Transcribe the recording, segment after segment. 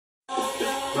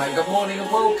Right, good morning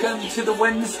and welcome to the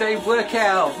Wednesday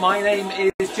workout. My name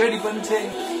is Jody Bunting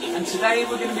and today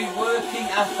we're going to be working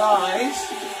our thighs.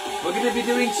 We're going to be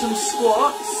doing some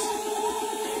squats.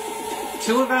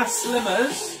 Two of our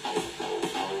slimmers,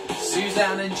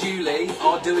 Suzanne and Jody,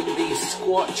 are doing the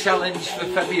squat challenge for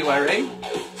February.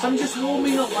 So I'm just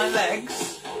warming up my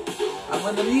legs, and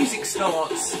when the music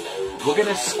starts, we're going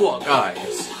to squat,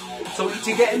 guys. So I want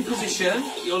you to get in position,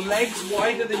 your legs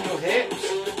wider than your hips,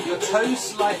 your toes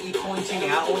slightly pointing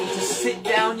out. I want you to sit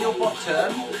down your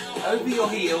bottom, over your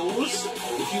heels.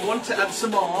 If you want to add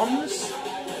some arms,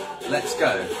 let's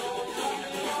go.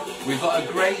 We've got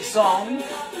a great song.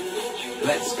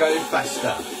 Let's go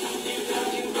faster.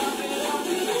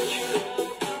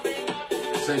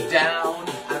 So down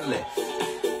and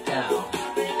lift. Down.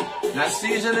 Now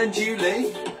Susan and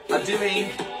Julie are doing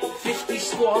 50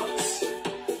 squats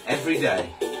every day.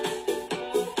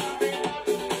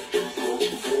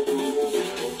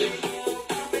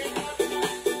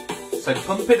 So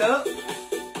pump it up.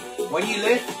 When you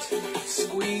lift,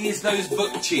 squeeze those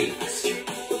butt cheeks.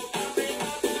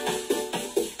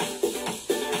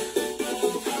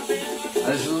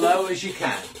 As low as you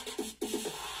can.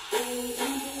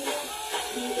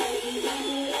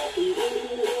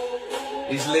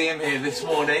 Is Liam here this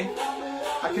morning?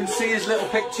 I can see his little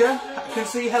picture. I can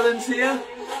see Helen's here.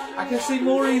 I can see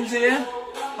Maureen's here.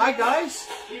 Hi guys.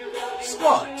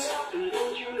 Squat.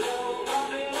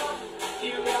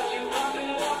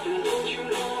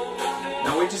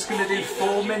 Now we're just going to do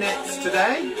 4 minutes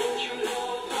today.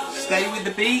 Stay with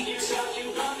the beat.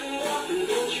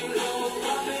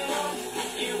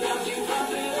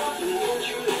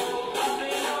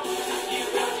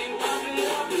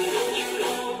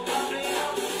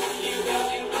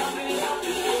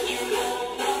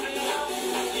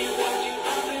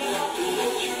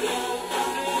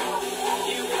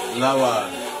 Lower.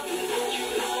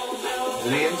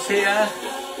 Liam's here.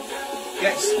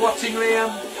 Get squatting,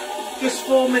 Liam. Just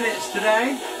 4 minutes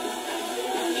today.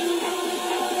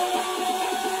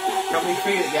 Can we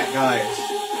feel it yet, guys?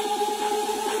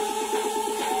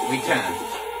 We can.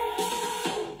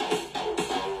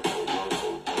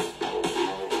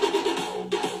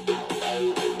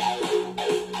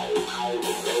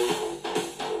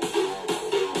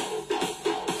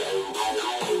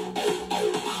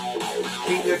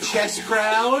 Keep your chest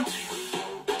proud.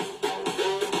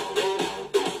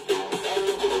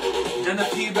 Done a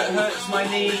few but hurts my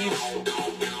knees.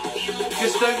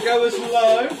 Just don't go as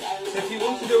low. So if you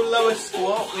want to do a lower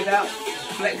squat without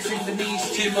flexing the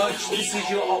knees too much, this is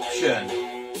your option.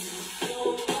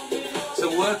 So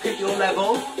work at your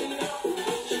level.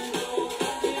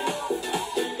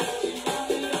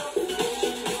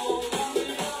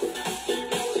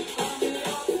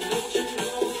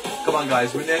 Come on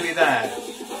guys, we're nearly there.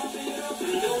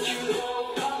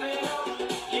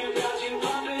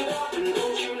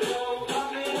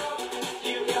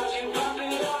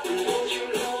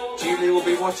 Julie will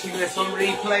be watching this on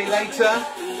replay later.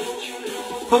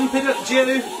 Pump it up,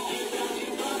 Julie.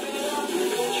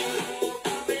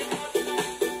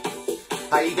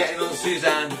 How are you getting on,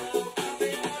 Suzanne?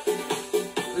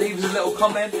 Leave us a little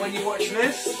comment when you watch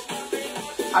this.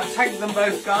 I've tagged them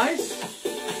both, guys.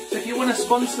 So if you want to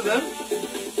sponsor them,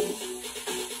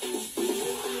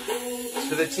 it's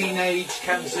for the Teenage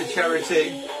Cancer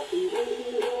Charity.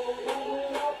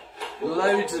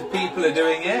 Loads of people are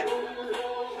doing it.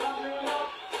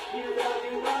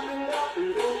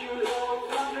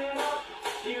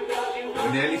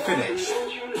 We're nearly finished.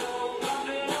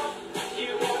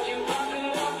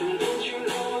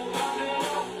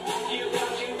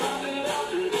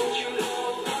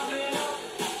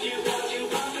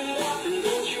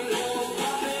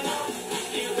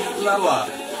 Lower.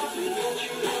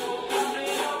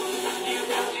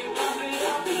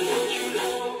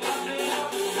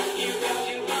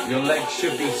 Your legs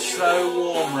should be so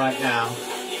warm right now.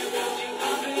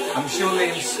 I'm sure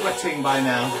Liam's sweating by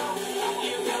now.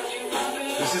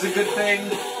 This is a good thing.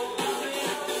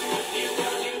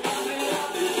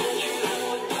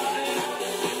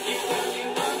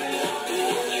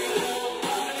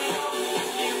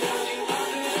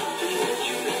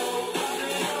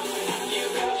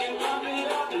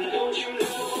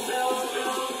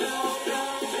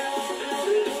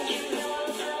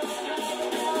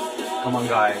 Come on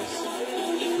guys,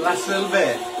 last little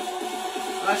bit,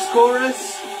 last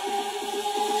chorus,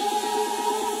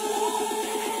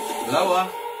 lower,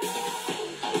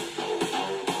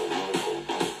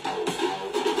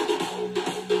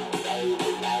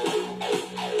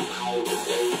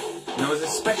 now as a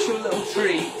special little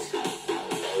treat,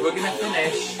 we're going to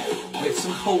finish with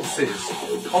some pulses.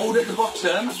 Hold at the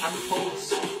bottom and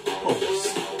pulse,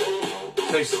 pulse.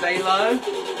 So stay low.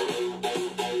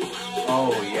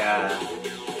 Oh yeah.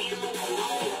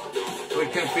 We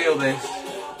can feel this.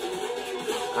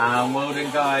 And well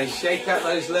done guys. Shake out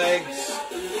those legs.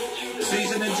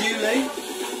 Susan and Julie,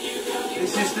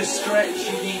 this is the stretch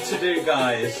you need to do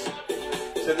guys.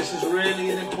 So this is really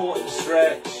an important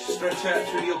stretch. Stretch out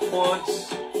through your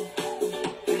quads.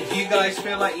 If you guys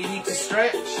feel like you need to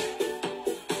stretch,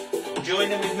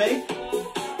 join in with me.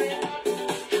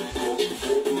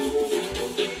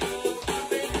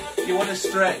 If you want to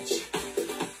stretch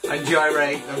and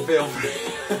gyrate, then feel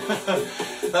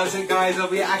free. That's it guys, I'll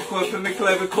be at Aqua for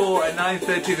Mickleover Court at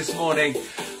 9:30 this morning.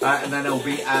 And then I'll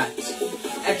be at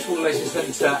Expo Leisure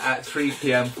Centre at 3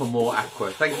 PM for more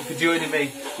Aqua. Thank you for joining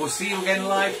me. We'll see you again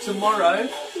live tomorrow.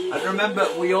 And remember,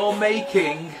 we are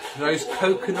making those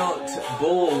coconut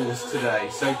balls today.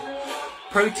 So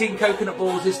protein coconut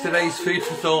balls is today's food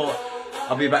for thought.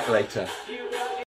 I'll be back later.